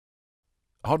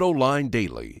AutoLine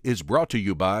Daily is brought to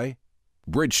you by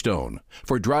Bridgestone.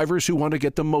 For drivers who want to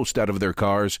get the most out of their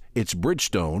cars, it's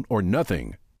Bridgestone or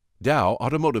nothing. Dow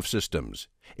Automotive Systems,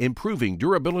 improving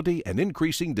durability and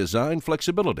increasing design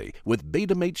flexibility with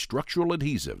Betamate structural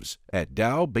adhesives at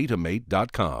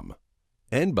dowbetamate.com.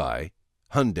 And by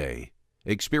Hyundai.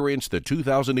 Experience the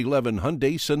 2011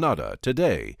 Hyundai Sonata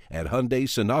today at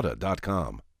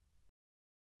HyundaiSonata.com.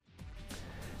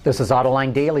 This is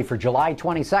Autoline Daily for July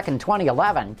 22nd,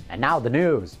 2011, and now the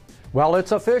news. Well,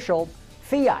 it's official.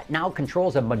 Fiat now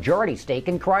controls a majority stake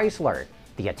in Chrysler.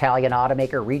 The Italian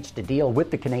automaker reached a deal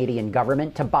with the Canadian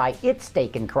government to buy its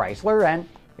stake in Chrysler, and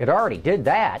it already did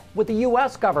that with the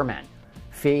U.S. government.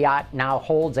 Fiat now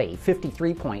holds a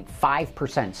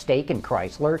 53.5% stake in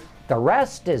Chrysler. The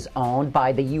rest is owned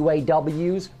by the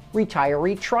UAW's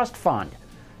Retiree Trust Fund.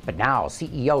 But now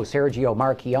CEO Sergio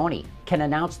Marchionne can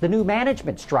announce the new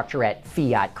management structure at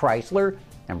Fiat Chrysler,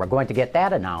 and we're going to get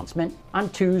that announcement on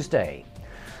Tuesday.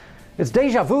 It's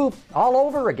deja vu all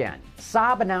over again.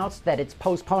 Saab announced that it's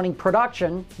postponing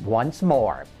production once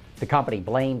more. The company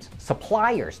blames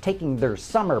suppliers taking their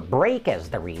summer break as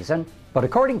the reason, but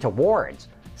according to Wards,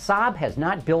 Saab has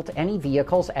not built any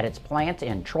vehicles at its plant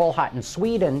in Trollhättan,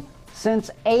 Sweden since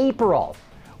April.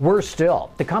 Worse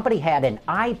still, the company had an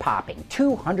eye-popping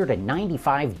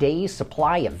 295 days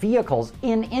supply of vehicles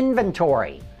in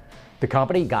inventory. The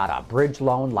company got a bridge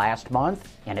loan last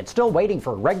month, and it's still waiting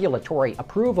for regulatory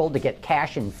approval to get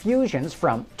cash infusions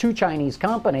from two Chinese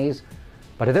companies.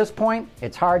 But at this point,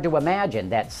 it's hard to imagine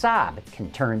that Saab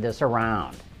can turn this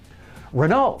around.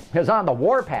 Renault is on the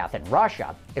warpath in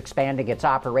Russia, expanding its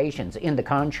operations in the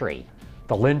country.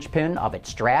 The linchpin of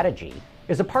its strategy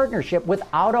is a partnership with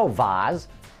AutoVAZ,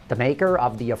 the maker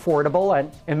of the affordable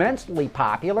and immensely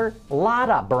popular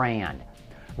Lada brand.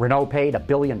 Renault paid $1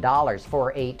 billion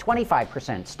for a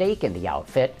 25% stake in the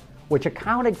outfit, which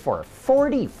accounted for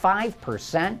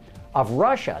 45% of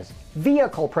Russia's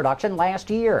vehicle production last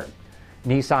year.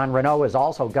 Nissan Renault is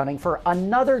also gunning for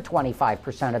another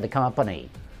 25% of the company.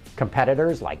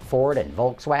 Competitors like Ford and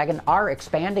Volkswagen are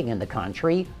expanding in the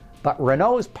country, but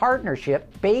Renault's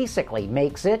partnership basically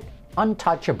makes it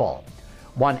untouchable.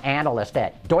 One analyst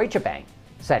at Deutsche Bank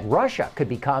said Russia could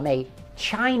become a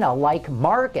China-like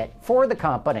market for the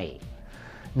company.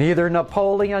 Neither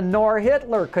Napoleon nor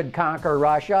Hitler could conquer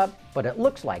Russia, but it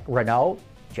looks like Renault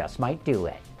just might do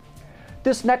it.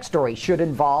 This next story should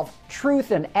involve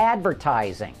truth in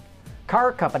advertising.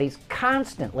 Car companies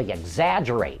constantly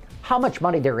exaggerate how much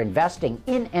money they're investing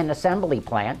in an assembly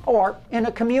plant or in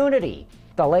a community.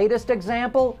 The latest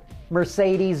example,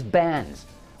 Mercedes-Benz,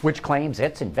 which claims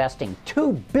it's investing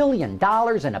 $2 billion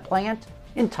in a plant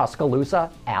in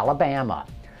Tuscaloosa, Alabama.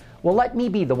 Well, let me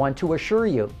be the one to assure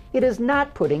you, it is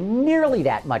not putting nearly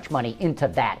that much money into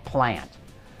that plant.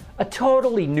 A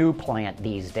totally new plant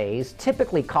these days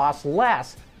typically costs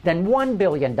less than $1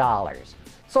 billion.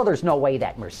 So there's no way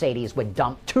that Mercedes would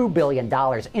dump $2 billion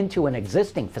into an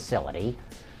existing facility.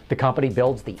 The company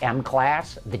builds the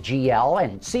M-Class, the GL,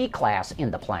 and C-Class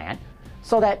in the plant,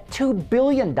 so that $2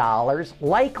 billion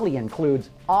likely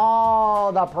includes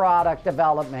all the product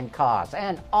development costs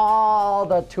and all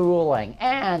the tooling,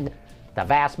 and the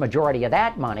vast majority of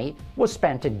that money was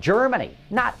spent in Germany,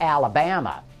 not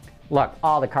Alabama. Look,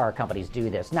 all the car companies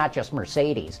do this, not just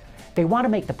Mercedes. They want to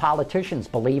make the politicians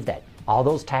believe that all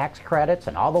those tax credits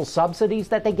and all those subsidies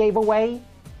that they gave away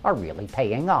are really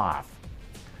paying off.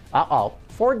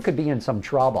 Ford could be in some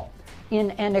trouble.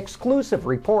 In an exclusive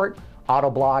report,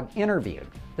 Autoblog interviewed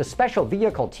the special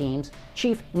vehicle team's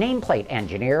chief nameplate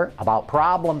engineer about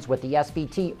problems with the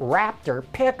SVT Raptor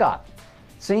pickup.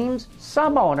 Seems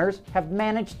some owners have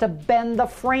managed to bend the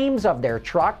frames of their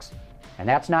trucks, and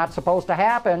that's not supposed to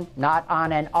happen, not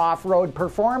on an off-road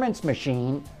performance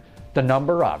machine. The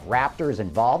number of Raptors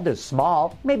involved is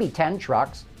small, maybe 10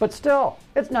 trucks, but still,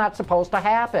 it's not supposed to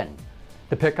happen.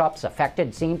 The pickups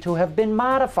affected seem to have been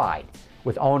modified,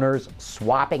 with owners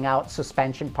swapping out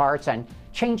suspension parts and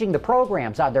changing the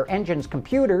programs on their engine's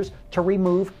computers to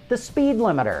remove the speed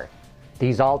limiter.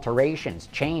 These alterations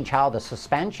change how the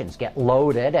suspensions get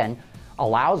loaded and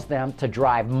allows them to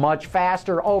drive much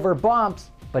faster over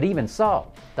bumps, but even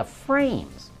so, the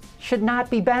frames should not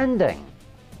be bending.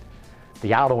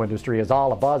 The auto industry is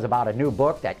all abuzz about a new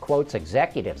book that quotes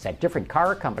executives at different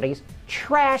car companies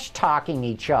trash-talking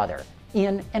each other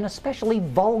in an especially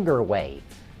vulgar way.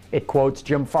 It quotes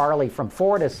Jim Farley from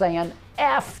Ford as saying,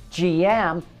 "F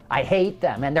GM, I hate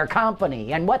them and their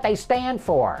company and what they stand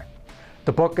for."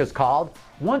 The book is called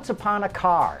Once Upon a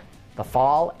Car, The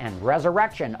Fall and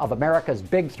Resurrection of America's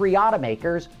Big Three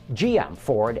Automakers, GM,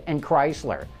 Ford, and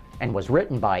Chrysler, and was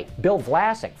written by Bill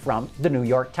Vlasic from the New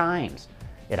York Times.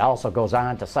 It also goes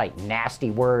on to cite nasty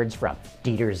words from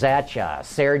Dieter Zetsche,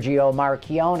 Sergio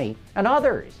Marchionne, and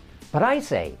others. But I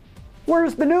say,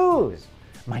 where's the news?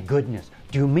 My goodness,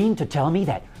 do you mean to tell me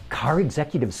that car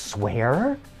executives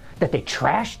swear? That they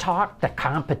trash talk the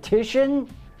competition?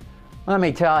 Let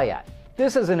me tell you,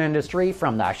 this is an industry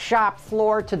from the shop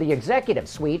floor to the executive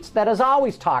suites that has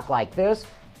always talked like this,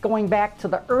 going back to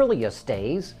the earliest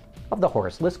days of the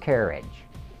horseless carriage.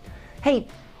 Hey,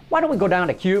 why don't we go down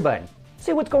to Cuba and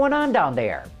see what's going on down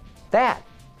there? That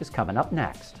is coming up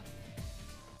next.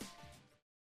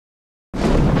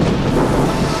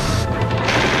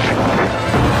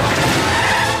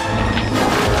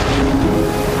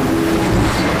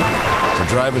 For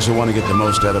drivers who want to get the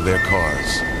most out of their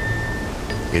cars,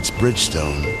 it's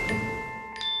Bridgestone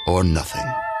or nothing.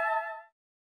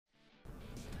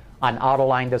 On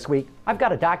Autoline this week, I've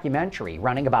got a documentary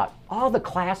running about all the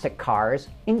classic cars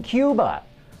in Cuba.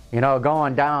 You know,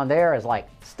 going down there is like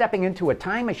stepping into a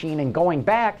time machine and going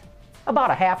back about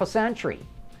a half a century.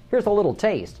 Here's a little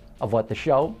taste of what the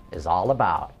show is all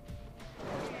about.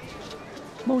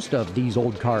 Most of these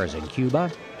old cars in Cuba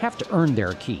have to earn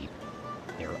their keep.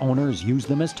 Their owners use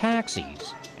them as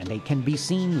taxis, and they can be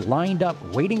seen lined up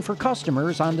waiting for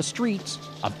customers on the streets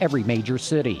of every major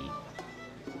city.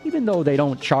 Even though they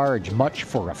don't charge much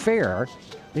for a fare,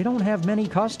 they don't have many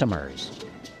customers.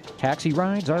 Taxi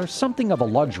rides are something of a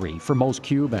luxury for most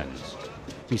Cubans.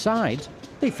 Besides,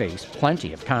 they face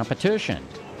plenty of competition.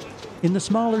 In the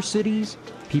smaller cities,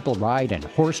 people ride in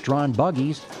horse-drawn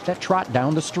buggies that trot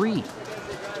down the street,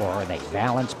 or they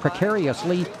balance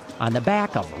precariously on the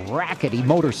back of rackety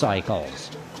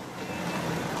motorcycles.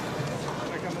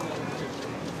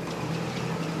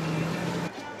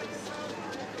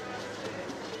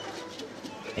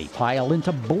 They pile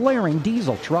into blaring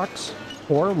diesel trucks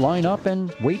or line up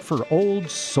and wait for old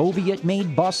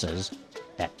Soviet-made buses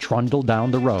that trundle down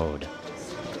the road.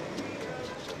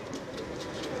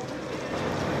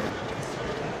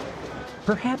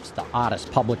 Perhaps the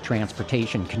oddest public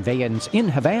transportation conveyance in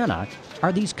Havana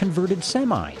are these converted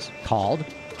semis called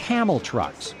camel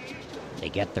trucks. They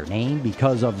get their name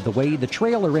because of the way the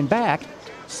trailer in back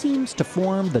seems to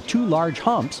form the two large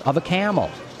humps of a camel.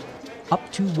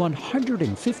 Up to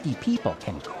 150 people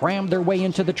can cram their way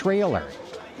into the trailer.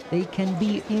 They can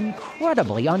be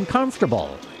incredibly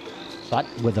uncomfortable. But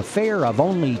with a fare of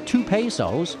only 2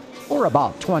 pesos, or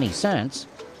about 20 cents,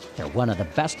 they're one of the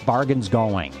best bargains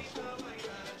going.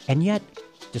 And yet,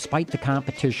 despite the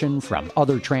competition from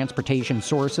other transportation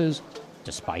sources,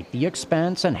 despite the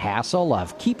expense and hassle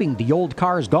of keeping the old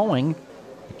cars going,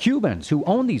 the Cubans who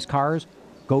own these cars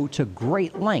go to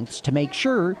great lengths to make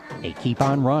sure they keep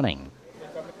on running.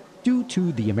 Due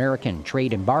to the American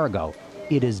trade embargo,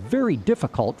 it is very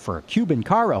difficult for Cuban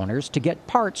car owners to get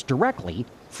parts directly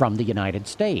from the United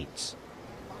States.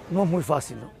 No es muy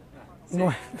fácil, ¿no?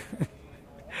 No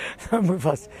es muy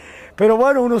fácil. Pero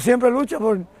bueno, uno siempre lucha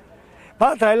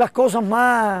para traer las cosas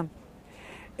más,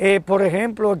 por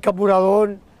ejemplo, el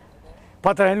carburador,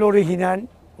 para traer lo original,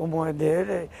 como el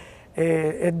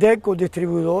Deco, el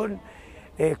distribuidor,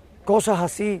 cosas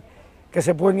así que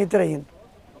se pueden ir trayendo.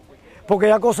 Porque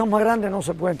ya cosas más grandes no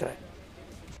se pueden traer.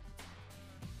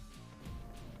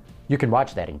 You can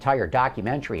watch that entire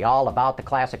documentary all about the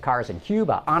classic cars in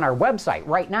Cuba on our website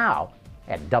right now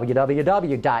at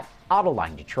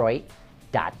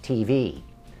www.AutolineDetroit.tv.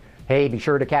 Hey, be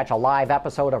sure to catch a live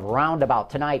episode of Roundabout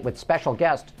tonight with special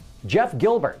guest Jeff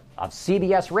Gilbert of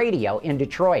CBS Radio in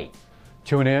Detroit.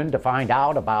 Tune in to find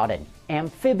out about an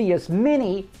amphibious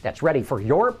Mini that's ready for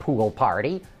your pool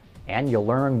party, and you'll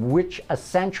learn which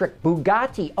eccentric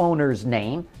Bugatti owner's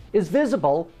name is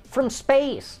visible from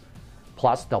space.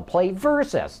 Plus, they'll play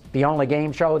Versus, the only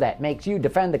game show that makes you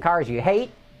defend the cars you hate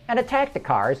and attack the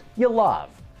cars you love.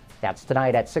 That's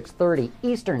tonight at 6:30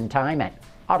 Eastern Time at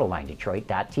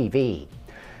AutolineDetroit.tv.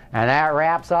 And that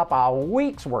wraps up a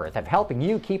week's worth of helping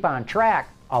you keep on track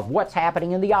of what's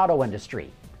happening in the auto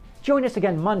industry. Join us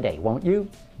again Monday, won't you?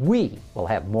 We will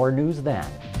have more news then.